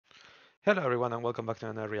Hello everyone and welcome back to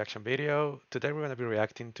another reaction video. Today we're going to be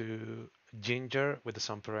reacting to Jinjer with the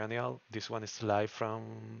song Perennial. This one is live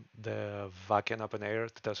from the Wacken Open Air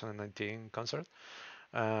 2019 concert.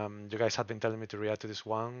 You guys had been telling me to react to this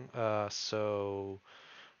one for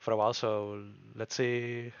a while, so let's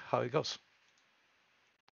see how it goes.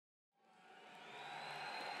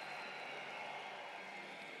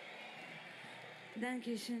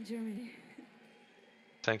 Dankeschön, Germany.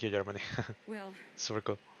 Thank you, Germany. Well, Super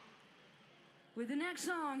cool. with the next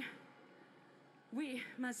song, we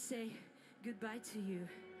must say goodbye to you.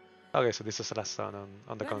 Okay, so this is the last song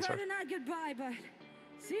on the But concert. rather not goodbye, but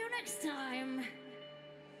see you next time.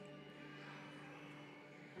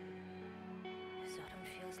 This autumn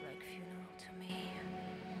feels like funeral to me.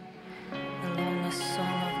 The longest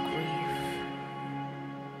song of grief.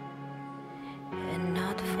 And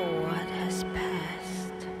not for what has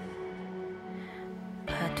passed,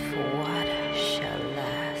 but for what shall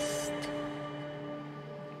last.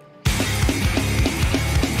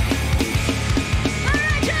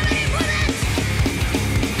 Alright, Germany, put it!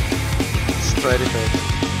 Straight into it.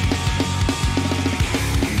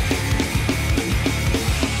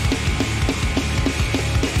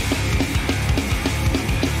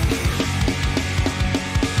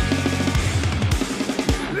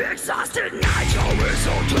 Exhausted nights, always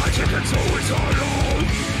so tragic and so it's alone.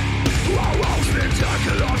 Walls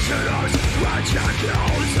spectacular sinners,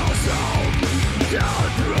 ridiculous our sound.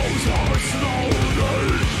 Death throws our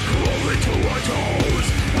slowly, crawling to our toes.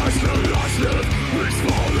 As the last lift is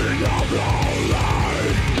falling out our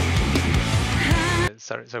life.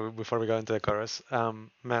 Sorry, before we go into the chorus,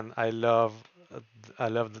 man, I love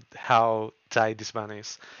how tight this band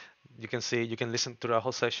is. You can listen to the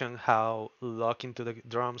whole session how locked into the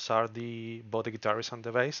drums are both the guitarists and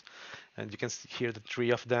the bass, and you can hear the three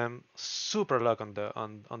of them super lock on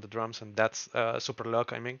the drums, and that's super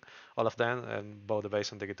lock. I mean, all of them and both the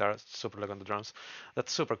bass and the guitar super lock on the drums.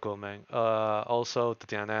 That's super cool, man. Also,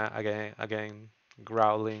 Tatiana again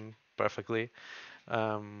growling perfectly.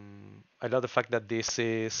 I love the fact that this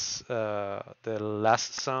is the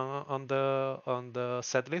last song on the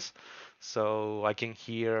set list, so I can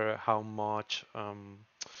hear how much I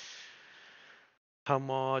don't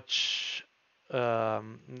want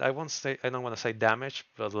to say damage,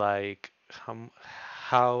 but like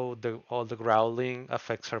how the all the growling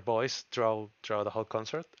affects her voice throughout the whole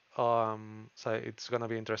concert. So it's gonna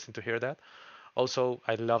be interesting to hear that. Also,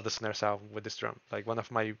 I love the snare sound with this drum. Like one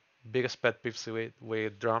of my biggest pet peeves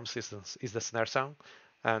with drums is the snare sound.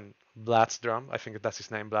 And Vlad's drum, I think that's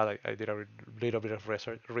his name, Vlad. I did a little bit of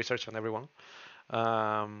research on everyone.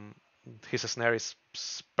 Um, his snare is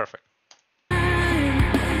perfect.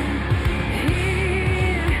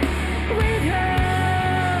 With her,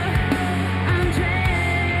 I'm dressed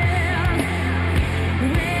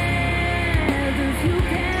with a few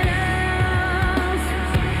petals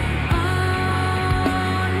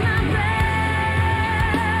on my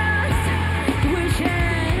breast.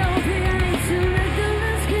 Wishing open to let the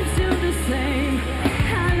landscape still the same.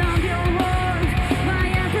 I love your warmth, but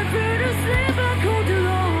I prefer to sleep like cold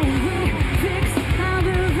alone. We fix our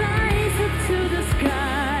rise up to the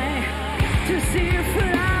sky to see if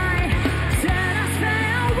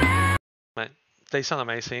Man, they sound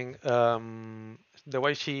amazing. The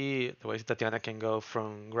way Tatiana can go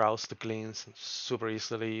from growls to cleans super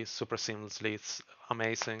easily, super seamlessly, it's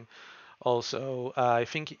amazing. Also, I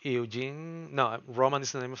think Roman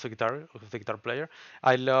is the name of the guitar player.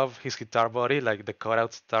 I love his guitar body, like the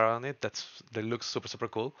cutouts that are on it. They look super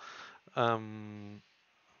cool. Um,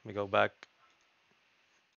 Let me go back.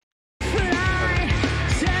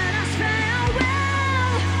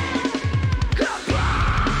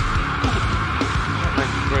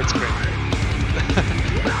 Man, great scream.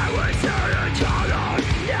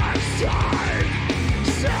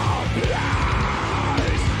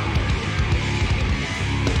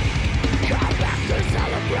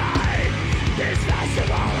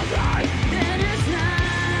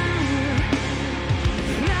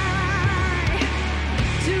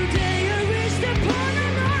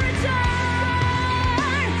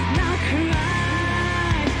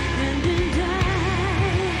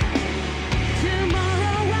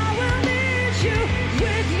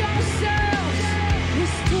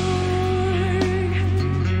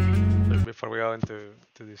 Before we go into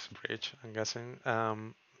this bridge, I'm guessing,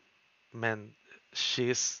 man,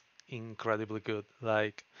 she's incredibly good.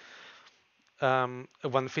 Like,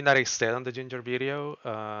 one thing that I said on the Jinjer video,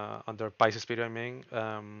 on the Pisces video, I mean,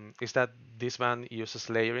 is that this band uses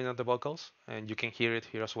layering of the vocals, and you can hear it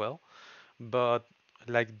here as well. But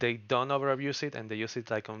like they don't overabuse it, and they use it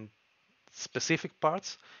like on specific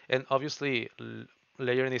parts, and obviously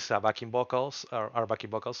layering is backing vocals or backing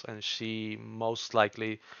vocals, and she most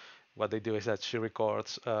likely what they do is that she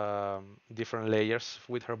records different layers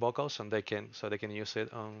with her vocals, and they can use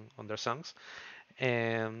it on their songs,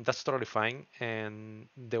 and that's totally fine. And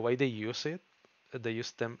the way they use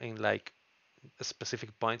them in like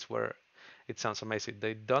specific points where it sounds amazing.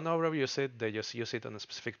 They don't overuse it; they just use it on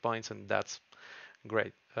specific points, and that's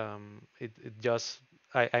great. It just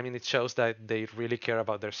I mean it shows that they really care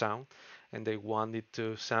about their sound and they want it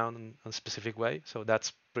to sound in a specific way. So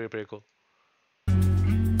that's pretty cool. Oh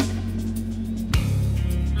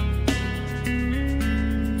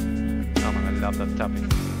man, I love that tapping.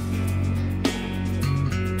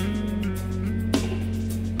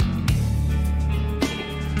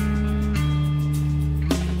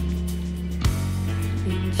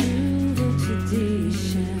 Into the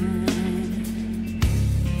tradition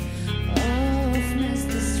of mass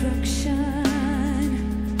destruction,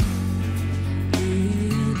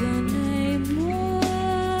 in the name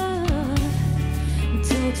of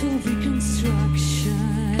total reconstruction,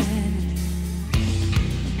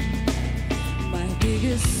 my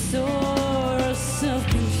biggest source of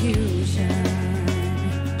confusion,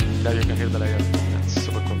 There you can hear the layer. That's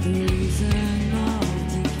super cool. the reason of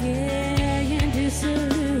decay and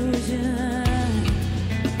disillusion.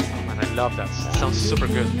 Oh man, I love that. It sounds super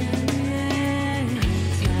good.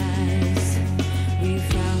 We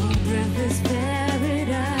found breathless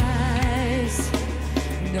paradise.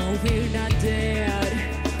 No, we're not dead.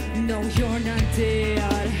 No, you're not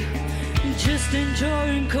dead. Just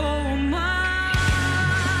enjoying coma.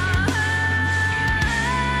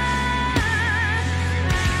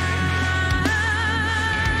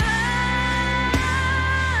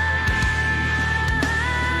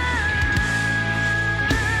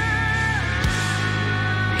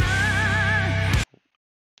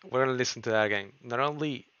 We're gonna listen to that again. Not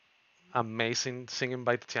only amazing singing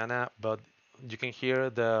by Tatiana, but you can hear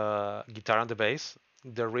the guitar and the bass,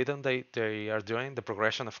 the rhythm they are doing, the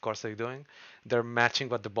progression, of course, they're doing. They're matching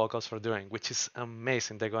what the vocals are doing, which is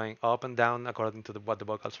amazing. They're going up and down according to what the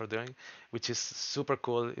vocals are doing, which is super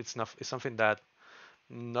cool. It's something that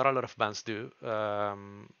not a lot of bands do,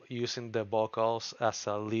 using the vocals as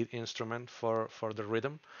a lead instrument for the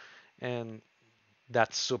rhythm, and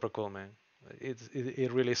that's super cool, man.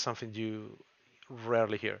 It really is something you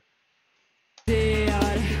rarely hear.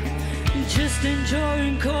 Dead. Just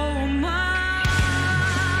enjoying coma.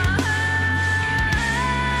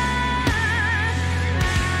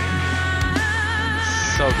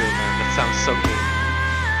 So good, man. That sounds so good.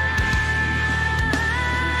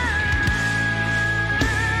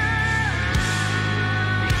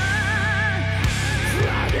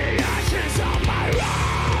 From the ashes of my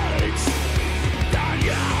rights, the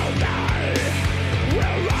new man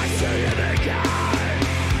will rise to live again.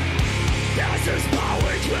 This is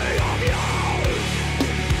poetry of you.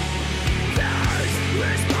 This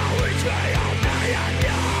is poetry of me and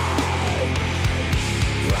you.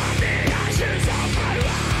 From the ashes of my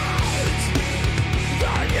rights,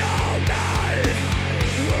 the new man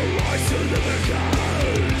will rise to live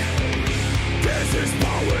again. This is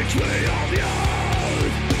poetry of you.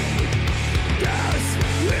 This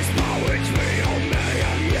is poetry of me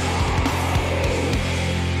and you.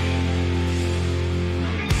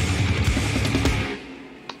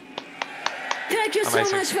 Thank you so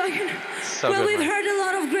Amazing. much, Wacken. So well, good, we've man. heard a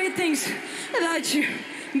lot of great things about you,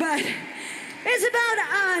 but it's about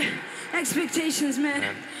our expectations, man.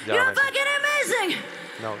 Man, you're You're amazing. fucking amazing.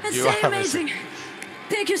 No, And you stay are amazing.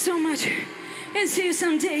 Thank you so much, and see you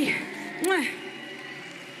someday. Mwah.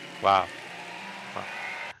 Wow. Wow.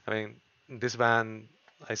 I mean, this band,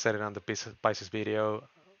 I said it on the Pisces video.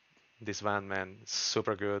 This band, man,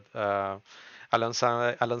 super good.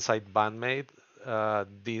 Alongside bandmate,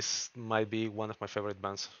 this might be one of my favorite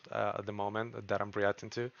bands at the moment that I'm reacting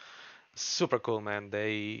to. Super cool, man.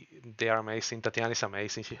 They are amazing. Tatiana is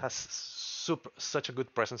amazing. She has such a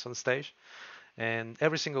good presence on stage, and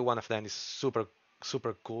every single one of them is super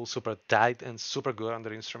cool, super tight, and super good on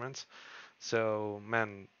their instruments. So,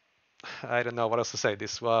 man, I don't know what else to say.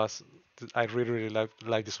 I really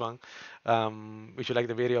like this one. If you like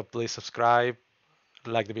the video, please subscribe,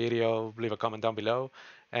 like the video, leave a comment down below.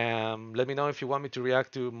 Let me know if you want me to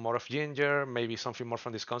react to more of Jinjer, maybe something more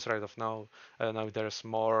from this concert. I don't know if there's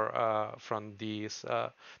more from this.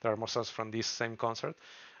 There are more songs from this same concert,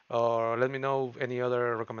 or let me know any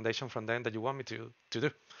other recommendation from them that you want me to do.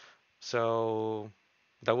 So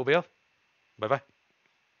that will be all. Bye bye.